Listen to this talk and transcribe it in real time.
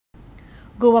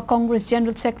Goa Congress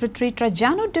General Secretary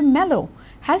Trajano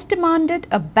has demanded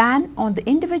a ban on the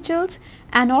individuals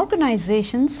and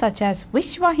organizations such as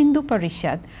Vishwa Hindu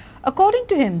Parishad. According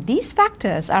to him, these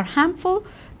factors are harmful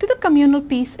to the communal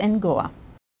peace in Goa.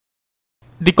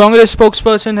 The Congress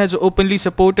spokesperson has openly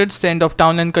supported stand of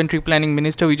Town and Country Planning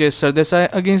Minister Vijay Sardesai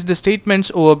against the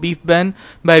statements over beef ban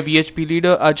by VHP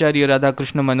leader Acharya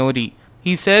Radhakrishna Manori.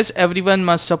 He says everyone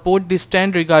must support this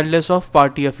stand regardless of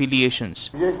party affiliations.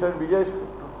 Vijay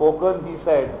spoken, he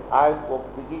said, I spoke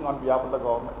speaking on behalf of the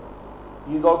government.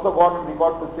 He has also gone on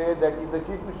record to say that if the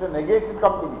Chief Minister negates it,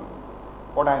 come to me,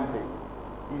 what I am saying.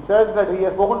 He says that he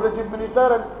has spoken to the Chief Minister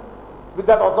and with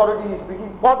that authority he is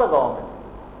speaking for the government.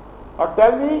 Now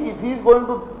tell me, if he is going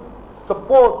to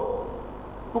support,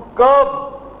 to curb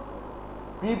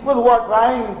people who are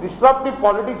trying disruptive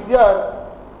politics here,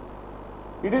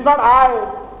 it is not I,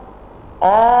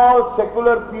 all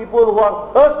secular people who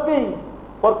are thirsting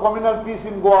for communal peace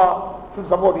in Goa should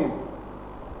support him.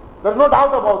 There is no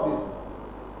doubt about this.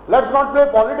 Let's not play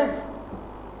politics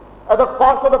at the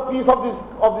cost of the peace of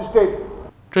the state.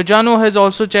 Trajano has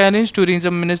also challenged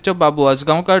Tourism Minister Babu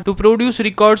Asgaonkar to produce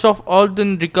records of all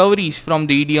the recoveries from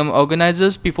the EDM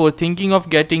organizers before thinking of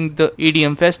getting the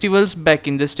EDM festivals back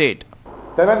in the state.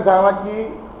 Temen Sangla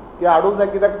की आडून जाय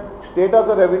कित्याक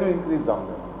स्टेटाचो revenue increase जावंक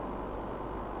जाय.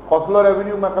 कसलो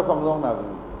revenue म्हाका समजोंक ना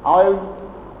अजून. हांव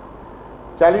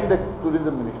challenge the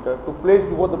tourism minister to place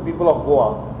before the people of Goa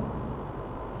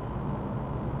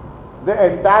the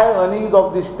entire earnings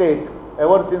of the state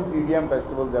ever since EDM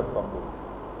festivals have come.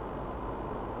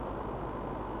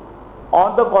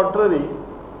 On the contrary,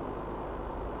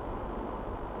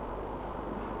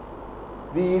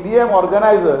 the EDM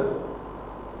organizers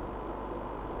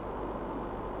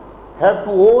have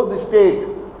to owe the state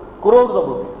crores of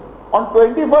rupees. On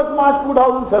 21st March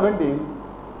 2017,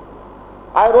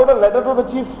 I wrote a letter to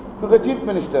the Chief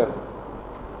Minister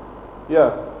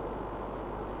here,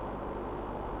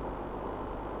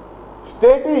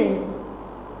 stating,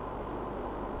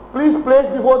 please place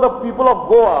before the people of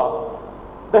Goa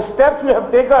the steps we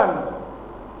have taken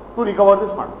to recover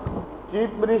these funds. Chief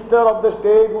Minister of the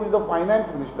state, who is the Finance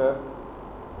Minister,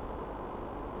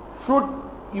 should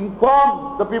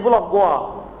inform the people of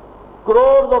Goa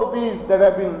crores of rupees that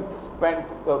have been spent,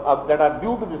 that are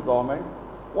due to this government.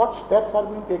 What steps are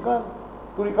being taken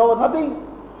to recover? Nothing.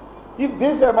 If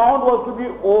this amount was to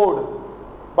be owed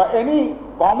by any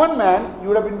common man, you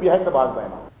would have been behind the bars by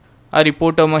now. A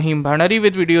reporter Mahim Bhanari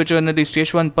with video journalist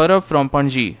Yashwant Parab from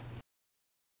Panji.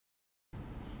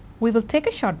 We will take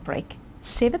a short break.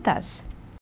 Stay with us.